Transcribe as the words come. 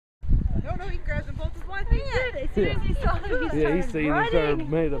did. As soon as he saw him, he started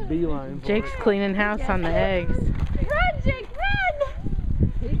made a beeline for Jake's cleaning house on the eggs. Run, Jake, run!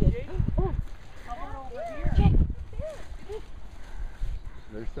 Oh. Jake.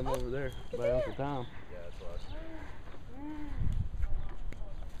 There's some over there by Uncle Tom. Yeah, that's what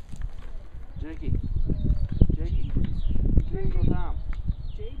Jakey. Jakey. Uncle Tom.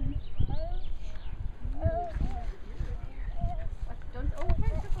 Jayden.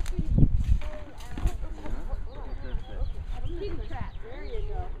 There you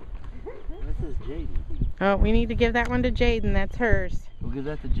go. This is Jayden. Oh, we need to give that one to Jayden. That's hers. We'll give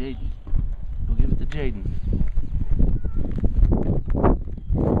that to Jayden. We'll give it to Jayden.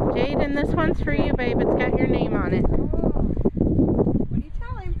 Jayden, this one's for you, babe. It's got your name on it. What do you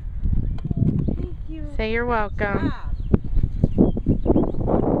tell him? Thank you. Say you're welcome.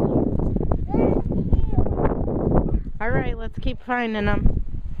 All right, let's keep finding them.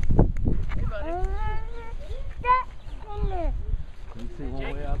 Hey, buddy. You see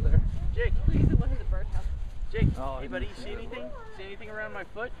one way out there? Jake. Please, it wasn't the birdhouse. Jake, Oh, hey, buddy, you see anything? anything? See anything around my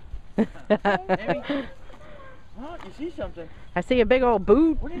foot? Maybe? Oh, you see something. I see a big old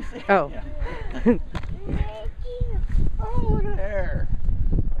boot. What do you see? Oh. Yeah. Oh, look at there.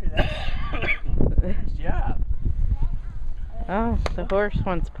 Look at that. Nice job. Oh, the horse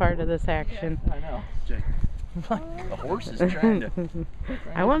wants part of this action. I know. Jake. The horse is trying to...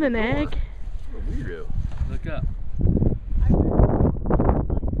 I want an egg. What a weirdo. Look up.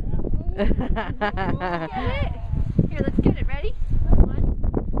 Get it. Here, let's get it. Ready?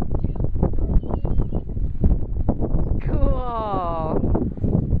 1, 2. Cool.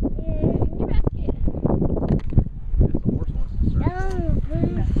 Your basket. Guess the horse wants to search.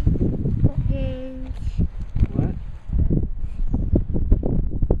 What?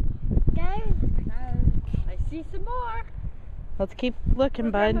 I see some more. Let's keep looking,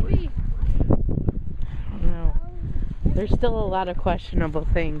 bud. Grandpa B. No. There's still a lot of questionable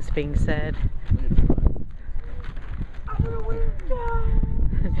things being said.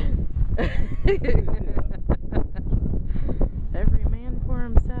 Every man for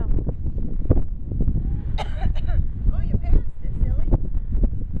himself. Oh, you passed it, silly.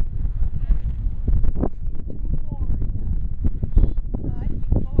 Oh, I see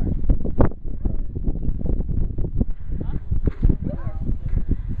 4. Huh? No,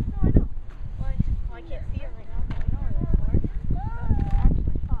 I know. Well, I can't see it right now, but I know where there's 4. Actually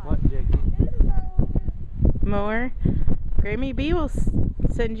 5. What, Jakey? More. Grammy B will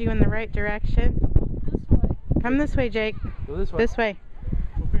send you in the right direction. This way. Come this way, Jake. Go this way. This way.